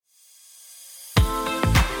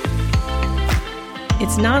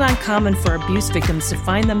It's not uncommon for abuse victims to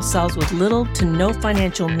find themselves with little to no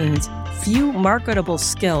financial means, few marketable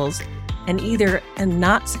skills, and either a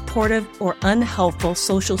not supportive or unhelpful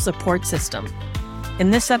social support system. In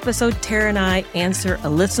this episode, Tara and I answer a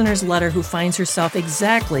listener's letter who finds herself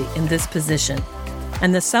exactly in this position.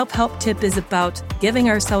 And the self-help tip is about giving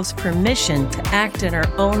ourselves permission to act in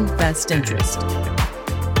our own best interest.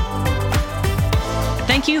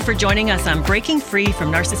 Thank you for joining us on Breaking Free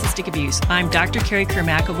from Narcissistic Abuse. I'm Dr. Kerry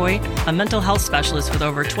McAvoy, a mental health specialist with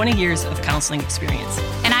over 20 years of counseling experience.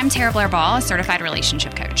 And I'm Tara Blair-Ball, a certified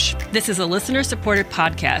relationship coach. This is a listener-supported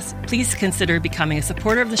podcast. Please consider becoming a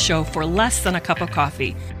supporter of the show for less than a cup of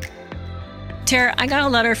coffee. Tara, I got a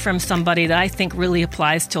letter from somebody that I think really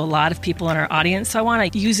applies to a lot of people in our audience, so I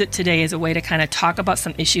want to use it today as a way to kind of talk about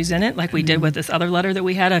some issues in it, like we did with this other letter that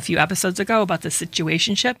we had a few episodes ago about the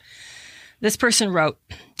situationship. This person wrote,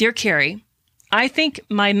 "Dear Kerry, I think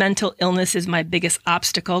my mental illness is my biggest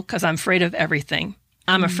obstacle because I'm afraid of everything.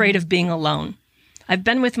 I'm afraid of being alone. I've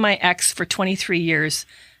been with my ex for 23 years,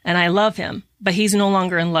 and I love him, but he's no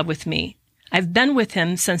longer in love with me. I've been with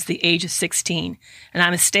him since the age of 16, and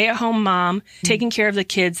I'm a stay-at-home mom, taking care of the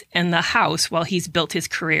kids and the house while he's built his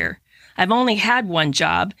career. I've only had one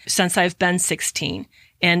job since I've been 16,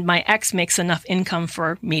 and my ex makes enough income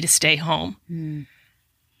for me to stay home.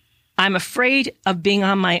 I'm afraid of being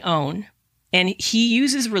on my own, and he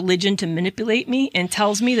uses religion to manipulate me and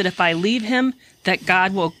tells me that if I leave him, that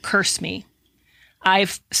God will curse me.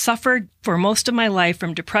 I've suffered for most of my life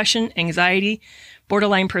from depression, anxiety,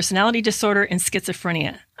 borderline personality disorder, and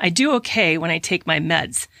schizophrenia. I do okay when I take my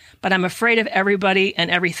meds, but I'm afraid of everybody and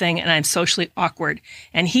everything, and I'm socially awkward.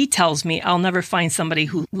 And he tells me I'll never find somebody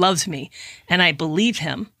who loves me, and I believe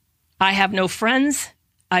him. I have no friends.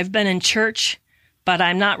 I've been in church, but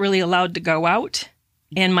I'm not really allowed to go out,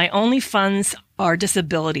 and my only funds are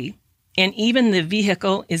disability. And even the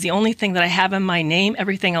vehicle is the only thing that I have in my name.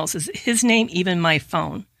 Everything else is his name, even my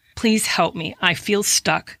phone. Please help me. I feel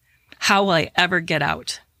stuck. How will I ever get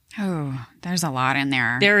out?" Oh, there's a lot in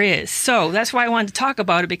there. There is. So that's why I wanted to talk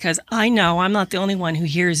about it, because I know I'm not the only one who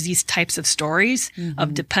hears these types of stories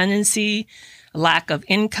of dependency, a lack of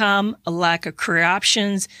income, a lack of career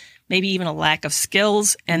options, maybe even a lack of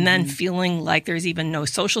skills, and then feeling like there's even no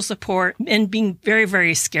social support and being very,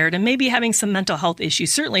 very scared and maybe having some mental health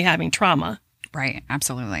issues, certainly having trauma. Right,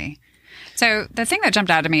 absolutely. So the thing that jumped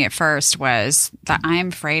out at me at first was that I'm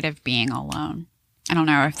afraid of being alone. I don't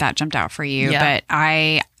know if that jumped out for you, but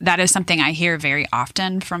that is something I hear very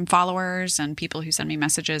often from followers and people who send me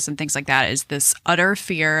messages and things like that, is this utter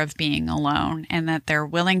fear of being alone, and that they're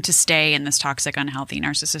willing to stay in this toxic, unhealthy,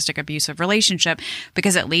 narcissistic, abusive relationship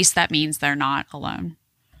because at least that means they're not alone.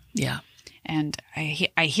 Yeah. And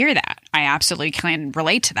I hear that. I absolutely can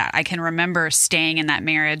relate to that. I can remember staying in that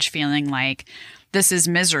marriage feeling like this is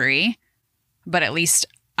misery, but at least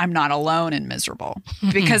I'm not alone and miserable,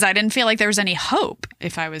 because I didn't feel like there was any hope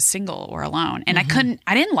if I was single or alone. And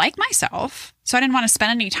I didn't like myself. So I didn't want to spend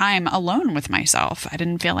any time alone with myself. I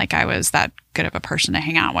didn't feel like I was that good of a person to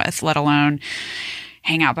hang out with, let alone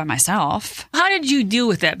hang out by myself. How did you deal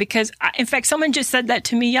with that? Because, in fact, someone just said that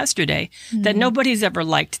to me yesterday, that nobody's ever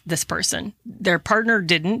liked this person. Their partner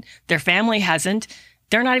didn't. Their family hasn't.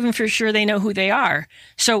 They're not even for sure they know who they are.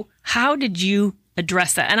 So how did you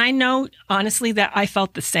address that? And I know, honestly, that I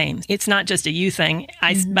felt the same. It's not just a you thing.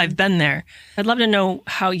 I've been there. I'd love to know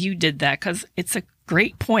how you did that, because it's a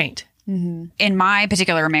great point. In my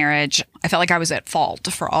particular marriage, I felt like I was at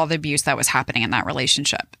fault for all the abuse that was happening in that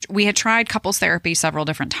relationship. We had tried couples therapy several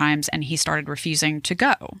different times, and he started refusing to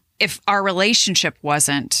go. If our relationship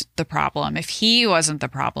wasn't the problem, if he wasn't the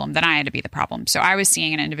problem, then I had to be the problem. So I was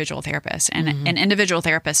seeing an individual therapist, and an individual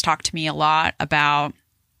therapist talked to me a lot about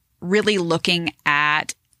really looking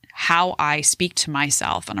at how I speak to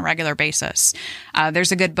myself on a regular basis.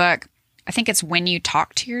 There's a good book. I think it's When You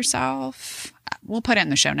Talk to Yourself. We'll put it in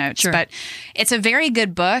the show notes, but it's a very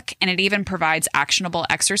good book, and it even provides actionable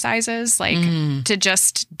exercises, like to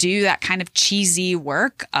just do that kind of cheesy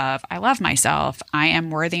work of, I love myself, I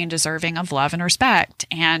am worthy and deserving of love and respect.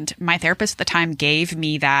 And my therapist at the time gave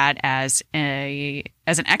me that as an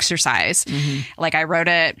exercise. Like I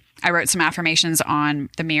wrote some affirmations on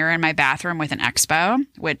the mirror in my bathroom with an expo,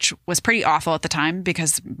 which was pretty awful at the time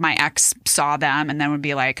because my ex saw them and then would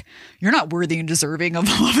be like, "You're not worthy and deserving of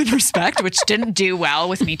love and respect," which didn't do well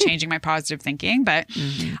with me changing my positive thinking. But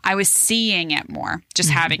I was seeing it more, just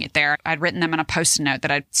having it there. I'd written them on a Post-it note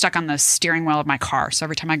that I'd stuck on the steering wheel of my car. So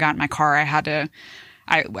every time I got in my car,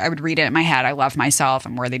 I would read it in my head. I love myself.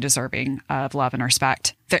 I'm worthy, deserving of love and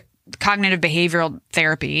respect. cognitive behavioral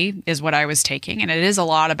therapy is what I was taking. And it is a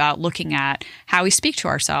lot about looking at how we speak to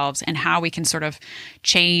ourselves and how we can sort of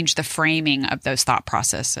change the framing of those thought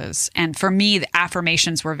processes. And for me, the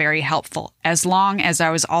affirmations were very helpful as long as I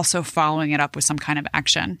was also following it up with some kind of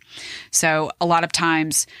action. So a lot of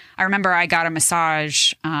times, I remember I got a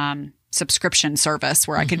massage subscription service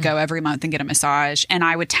where I could go every month and get a massage. And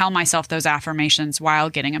I would tell myself those affirmations while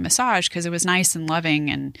getting a massage because it was nice and loving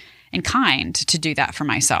and kind to do that for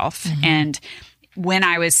myself. And when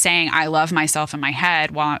I was saying I love myself in my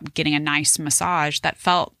head while getting a nice massage, that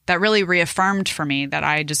really reaffirmed for me that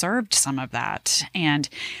I deserved some of that. And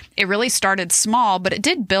it really started small, but it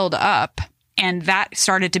did build up. And that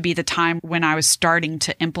started to be the time when I was starting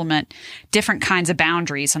to implement different kinds of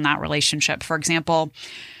boundaries in that relationship. For example,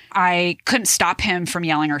 I couldn't stop him from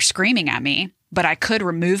yelling or screaming at me, but I could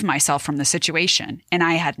remove myself from the situation. And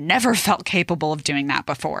I had never felt capable of doing that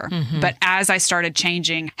before. But as I started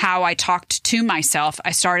changing how I talked to myself,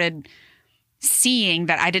 I started seeing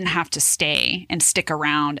that I didn't have to stay and stick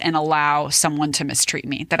around and allow someone to mistreat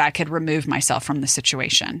me, that I could remove myself from the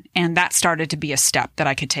situation. And that started to be a step that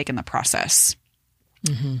I could take in the process.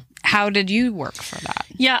 How did you work for that?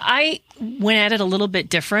 Yeah, I went at it a little bit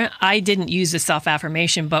different. I didn't use the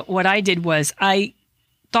self-affirmation, but what I did was I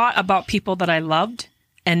thought about people that I loved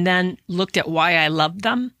and then looked at why I loved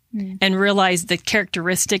them and realized the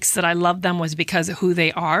characteristics that I loved them was because of who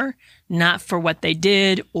they are, not for what they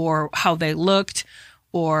did or how they looked,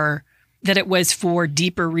 or that it was for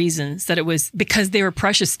deeper reasons, that it was because they were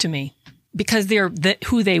precious to me, because they're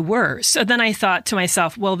who they were. So then I thought to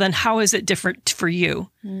myself, well, then how is it different for you?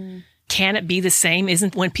 Can it be the same?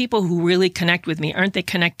 Isn't when people who really connect with me, aren't they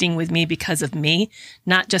connecting with me because of me?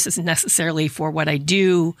 Not just as necessarily for what I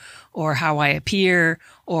do or how I appear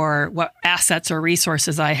or what assets or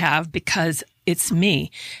resources I have, because it's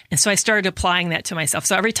me. And so I started applying that to myself.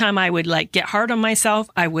 So every time I would get hard on myself,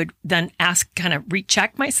 I would then kind of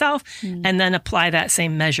recheck myself and then apply that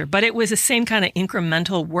same measure. But it was the same kind of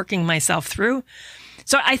incremental working myself through.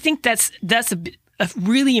 So I think that's a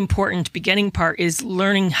really important beginning part is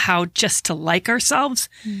learning how just to like ourselves,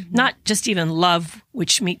 not just even love,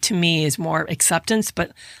 which to me is more acceptance,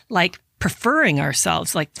 but like preferring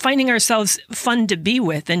ourselves, like finding ourselves fun to be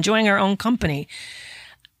with, enjoying our own company.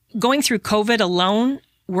 Going through COVID alone,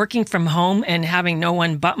 working from home and having no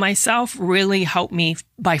one but myself really helped me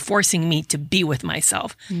by forcing me to be with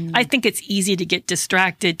myself. I think it's easy to get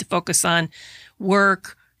distracted, to focus on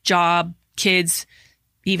work, job, kids,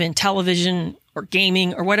 even television or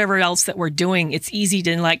gaming or whatever else that we're doing. It's easy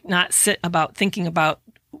to not sit about thinking about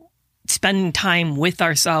spending time with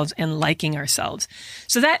ourselves and liking ourselves.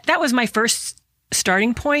 So that was my first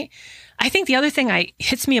starting point. I think the other thing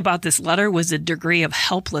hits me about this letter was the degree of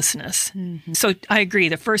helplessness. So I agree.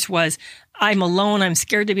 The first was, I'm alone. I'm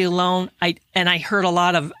scared to be alone. And I heard a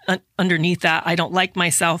lot of underneath that, I don't like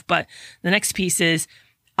myself. But the next piece is,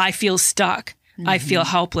 I feel stuck. I feel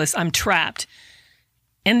helpless. I'm trapped.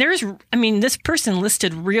 And this person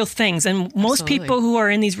listed real things. And most people who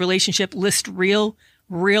are in these relationships list real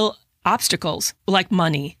obstacles like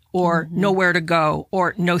money or nowhere to go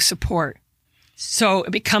or no support. So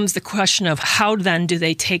it becomes the question of how then do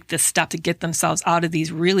they take this step to get themselves out of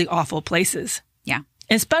these really awful places? Yeah.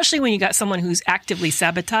 Especially when you got someone who's actively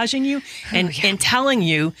sabotaging you and telling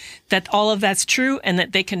you that all of that's true and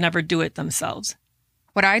that they can never do it themselves.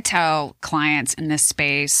 What I tell clients in this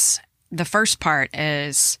space, the first part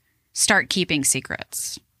is start keeping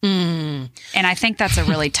secrets. And I think that's a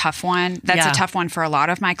really tough one. That's a tough one for a lot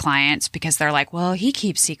of my clients because they're like, well, he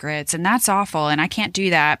keeps secrets and that's awful. And I can't do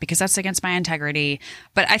that because that's against my integrity.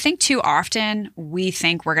 But I think too often we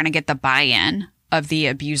think we're going to get the buy-in of the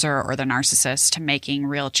abuser or the narcissist to making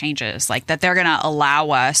real changes, like that they're going to allow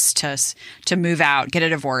us to move out, get a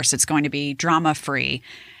divorce. It's going to be drama-free.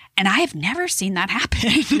 And I have never seen that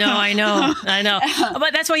happen. No, I know.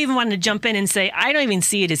 But that's why I even wanted to jump in and say, I don't even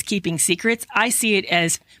see it as keeping secrets. I see it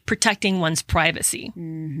as protecting one's privacy.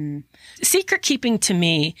 Secret keeping to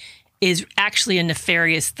me is actually a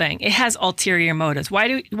nefarious thing. It has ulterior motives. Why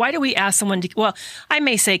do we ask someone to, well, I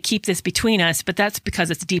may say keep this between us, but that's because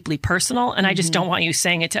it's deeply personal and I just don't want you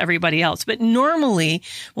saying it to everybody else. But normally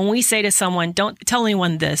when we say to someone, don't tell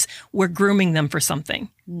anyone this, we're grooming them for something.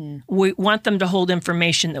 We want them to hold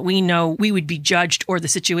information that we know we would be judged or the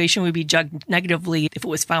situation would be judged negatively if it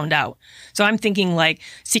was found out. So I'm thinking like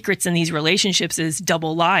secrets in these relationships is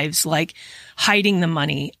double lives, like hiding the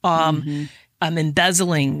money,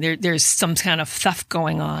 embezzling, there's some kind of theft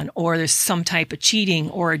going on, or there's some type of cheating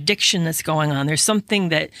or addiction that's going on. There's something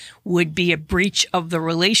that would be a breach of the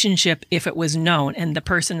relationship if it was known and the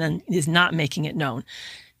person then is not making it known.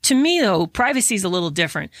 To me, though, privacy is a little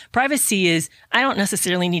different. Privacy is, I don't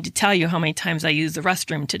necessarily need to tell you how many times I use the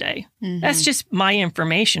restroom today. That's just my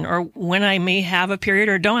information, or when I may have a period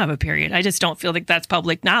or don't have a period. I just don't feel like that's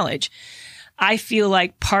public knowledge. I feel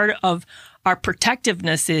like part of our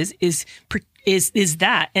protectiveness is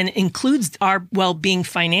that, and includes our well-being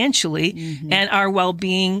financially and our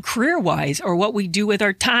well-being career-wise, or what we do with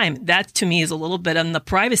our time. That to me is a little bit on the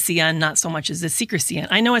privacy end, not so much as the secrecy end.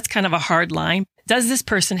 I know it's kind of a hard line. Does this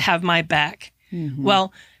person have my back?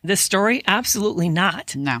 Well, this story, absolutely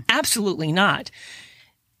not. No. Absolutely not.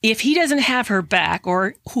 If he doesn't have her back,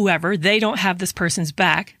 or whoever, they don't have this person's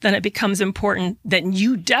back, then it becomes important that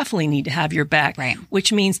you definitely need to have your back, right?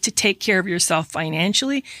 Which means to take care of yourself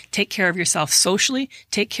financially, take care of yourself socially,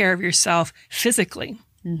 take care of yourself physically.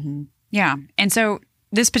 Yeah. And so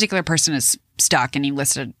this particular person is stuck, and you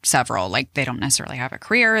listed several, like they don't necessarily have a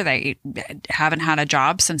career. They haven't had a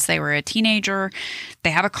job since they were a teenager. They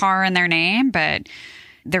have a car in their name, but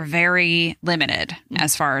they're very limited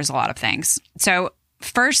as far as a lot of things. So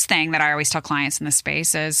first thing that I always tell clients in this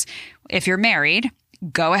space is, if you're married,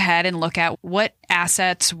 go ahead and look at what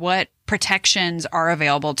assets, what protections are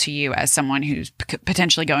available to you as someone who's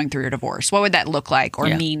potentially going through a divorce. What would that look like or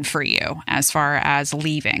mean for you as far as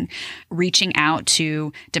leaving? Reaching out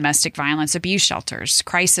to domestic violence abuse shelters,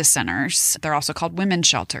 crisis centers. They're also called women's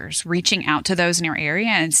shelters. Reaching out to those in your area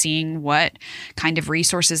and seeing what kind of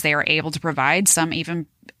resources they are able to provide. Some even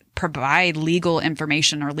provide legal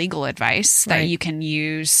information or legal advice that you can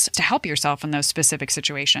use to help yourself in those specific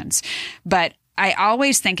situations. But I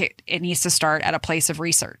always think it needs to start at a place of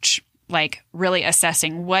research, like really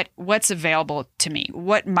assessing what's available to me.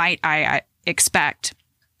 What might I expect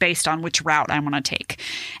based on which route I want to take?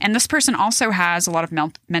 And this person also has a lot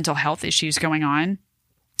of mental health issues going on.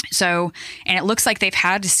 So, and it looks like they've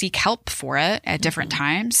had to seek help for it at different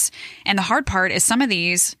times. And the hard part is some of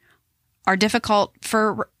these are difficult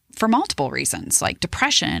for multiple reasons, like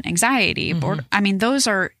depression, anxiety, those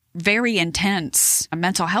are very intense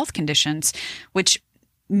mental health conditions, which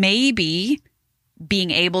maybe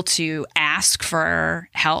being able to ask for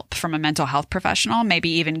help from a mental health professional, maybe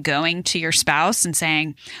even going to your spouse and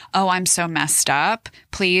saying, "Oh, I'm so messed up.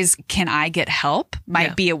 Please, can I get help?"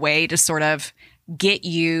 might be a way to sort of get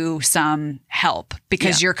you some help,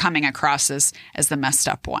 because you're coming across as the messed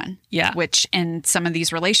up one. Yeah. Which in some of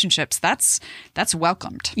these relationships, that's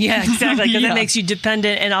welcomed. Yeah, exactly. Because it makes you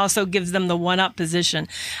dependent and also gives them the one-up position.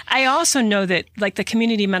 I also know that, like, the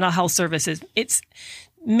community mental health services, it's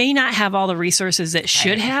may not have all the resources it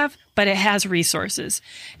should have, but it has resources.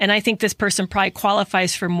 And I think this person probably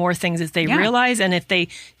qualifies for more things as they realize. And if they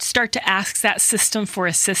start to ask that system for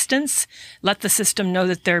assistance, let the system know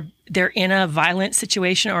that they're in a violent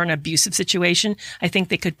situation or an abusive situation, I think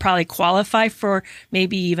they could probably qualify for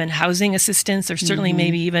maybe even housing assistance, or certainly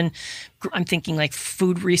maybe even, I'm thinking like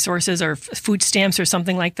food resources or food stamps or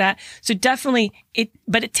something like that. So definitely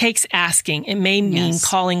but it takes asking. It may mean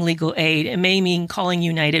calling legal aid. It may mean calling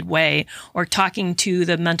United Way or talking to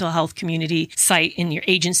the mental health community site in your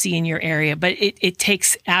agency in your area. But it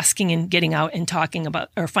takes asking and getting out and talking about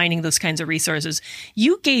or finding those kinds of resources.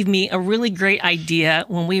 You gave me a really great idea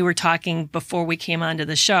when we were talking before we came onto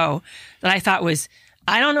the show that I thought was,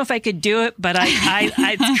 I don't know if I could do it, but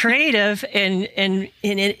it's creative and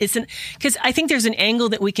it's because I think there's an angle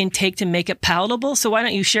that we can take to make it palatable. So why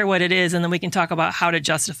don't you share what it is, and then we can talk about how to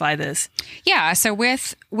justify this. Yeah. So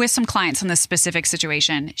with some clients in this specific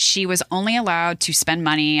situation, she was only allowed to spend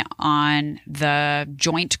money on the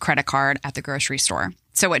joint credit card at the grocery store.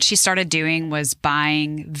 So what she started doing was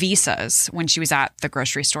buying visas when she was at the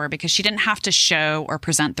grocery store, because she didn't have to show or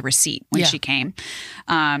present the receipt when she came.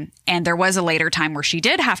 And there was a later time where she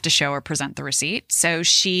did have to show or present the receipt. So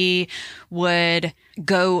she would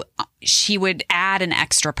add an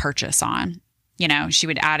extra purchase on, she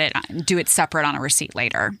would add it, do it separate on a receipt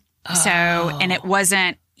later. Oh. So,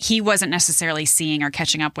 and he wasn't necessarily seeing or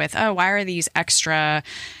catching up with, why are these extra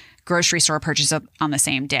grocery store purchases on the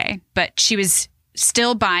same day? But she was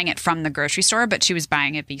still buying it from the grocery store, but she was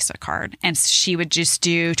buying a Visa card. And she would just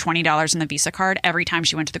do $20 on the Visa card every time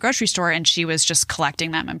she went to the grocery store, and she was just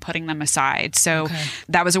collecting them and putting them aside. So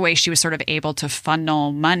that was a way she was sort of able to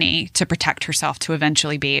funnel money to protect herself to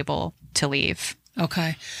eventually be able to leave.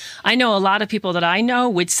 Okay. I know a lot of people that I know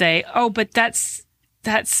would say, but that's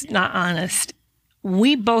not honest.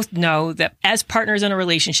 We both know that as partners in a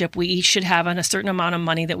relationship, we each should have a certain amount of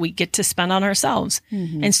money that we get to spend on ourselves.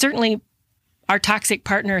 And certainly our toxic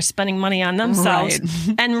partner is spending money on themselves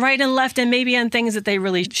and right and left, and maybe on things that they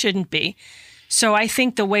really shouldn't be. So I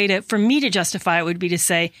think the way for me to justify it would be to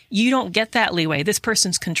say, you don't get that leeway. This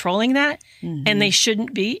person's controlling that, and they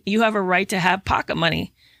shouldn't be. You have a right to have pocket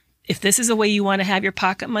money. if this is the way you want to have your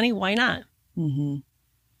pocket money, why not? Mm-hmm.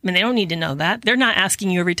 I mean, they don't need to know that. They're not asking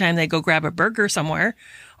you every time they go grab a burger somewhere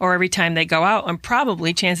or every time they go out. And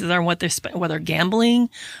probably chances are whether gambling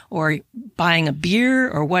or buying a beer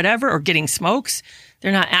or whatever, or getting smokes,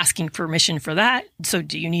 they're not asking permission for that. So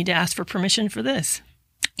do you need to ask for permission for this?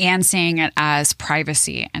 And seeing it as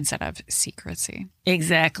privacy instead of secrecy.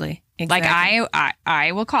 Exactly. Like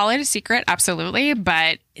I will call it a secret, absolutely,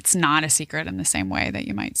 but it's not a secret in the same way that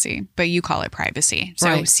you might see. But you call it privacy.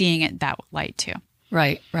 So seeing it that light too.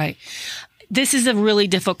 Right. This is a really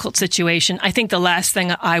difficult situation. I think the last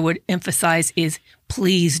thing I would emphasize is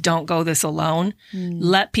please don't go this alone.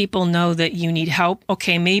 Let people know that you need help.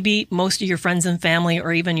 Okay, maybe most of your friends and family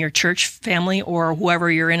or even your church family or whoever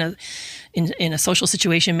you're in a social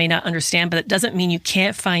situation may not understand, but it doesn't mean you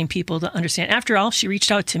can't find people to understand. After all, she reached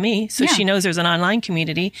out to me, so she knows there's an online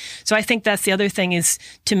community. So I think that's the other thing, is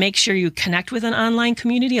to make sure you connect with an online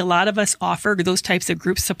community. A lot of us offer those types of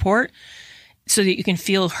group support so that you can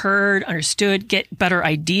feel heard, understood, get better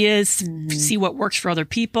ideas, see what works for other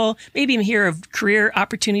people, maybe even hear of career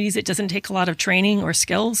opportunities. It doesn't take a lot of training or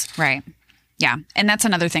skills. Right. Yeah. And that's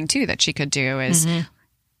another thing too that she could do is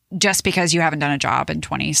just because you haven't done a job in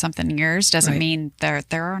 20 something years doesn't mean there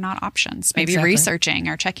are not options. Maybe researching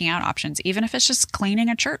or checking out options, even if it's just cleaning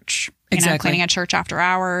a church, cleaning a church after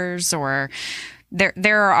hours, or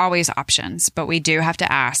there are always options, but we do have to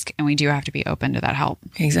ask and we do have to be open to that help.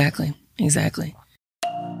 Exactly.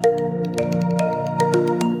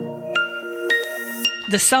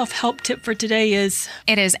 The self-help tip for today is?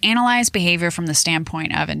 It is analyze behavior from the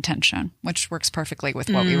standpoint of intention, which works perfectly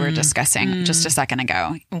with what we were discussing just a second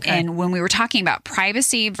ago. Okay. And when we were talking about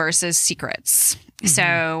privacy versus secrets.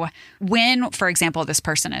 So when, for example, this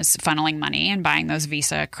person is funneling money and buying those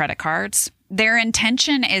Visa credit cards, their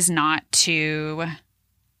intention is not to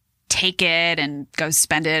take it and go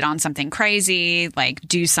spend it on something crazy, like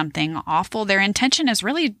do something awful. Their intention is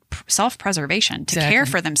really self-preservation, to care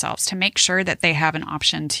for themselves, to make sure that they have an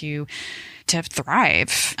option to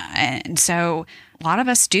thrive. And so a lot of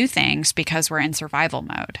us do things because we're in survival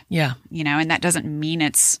mode. Yeah. And that doesn't mean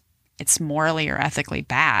it's morally or ethically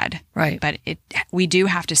bad. Right. But we do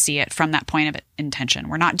have to see it from that point of intention.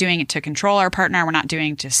 We're not doing it to control our partner. We're not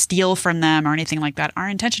doing it to steal from them or anything like that. Our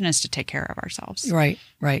intention is to take care of ourselves. Right.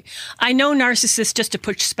 I know narcissists, just to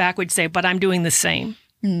push back, would say, but I'm doing the same.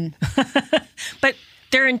 But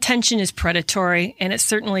their intention is predatory, and it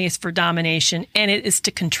certainly is for domination, and it is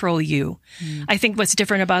to control you. I think what's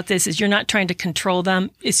different about this is you're not trying to control them.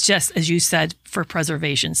 It's just, as you said, for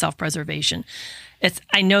preservation, self-preservation.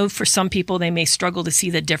 I know for some people, they may struggle to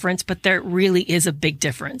see the difference, but there really is a big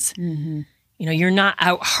difference. You're not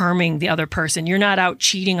out harming the other person. You're not out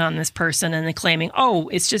cheating on this person and then claiming, oh,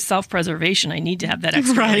 it's just self-preservation. I need to have that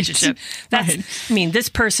extra relationship. This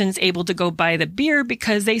person's able to go buy the beer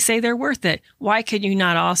because they say they're worth it. Why could you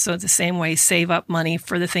not also, the same way, save up money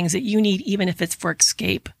for the things that you need, even if it's for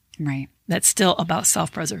escape? Right. That's still about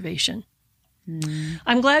self-preservation.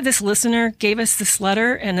 I'm glad this listener gave us this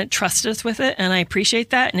letter and trusted us with it, and I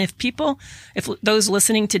appreciate that. And if those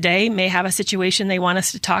listening today may have a situation they want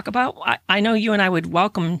us to talk about, I know you and I would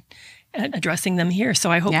welcome addressing them here. So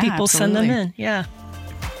I hope people send them in. Yeah.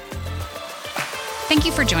 Thank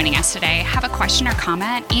you for joining us today. Have a question or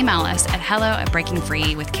comment? Email us at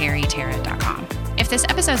hello@breakingfreewithkerrytara.com. If this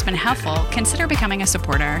episode's been helpful, consider becoming a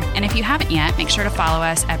supporter. And if you haven't yet, make sure to follow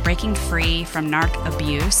us at Breaking Free from Narc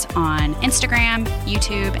Abuse on Instagram,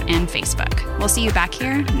 YouTube, and Facebook. We'll see you back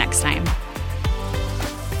here next time.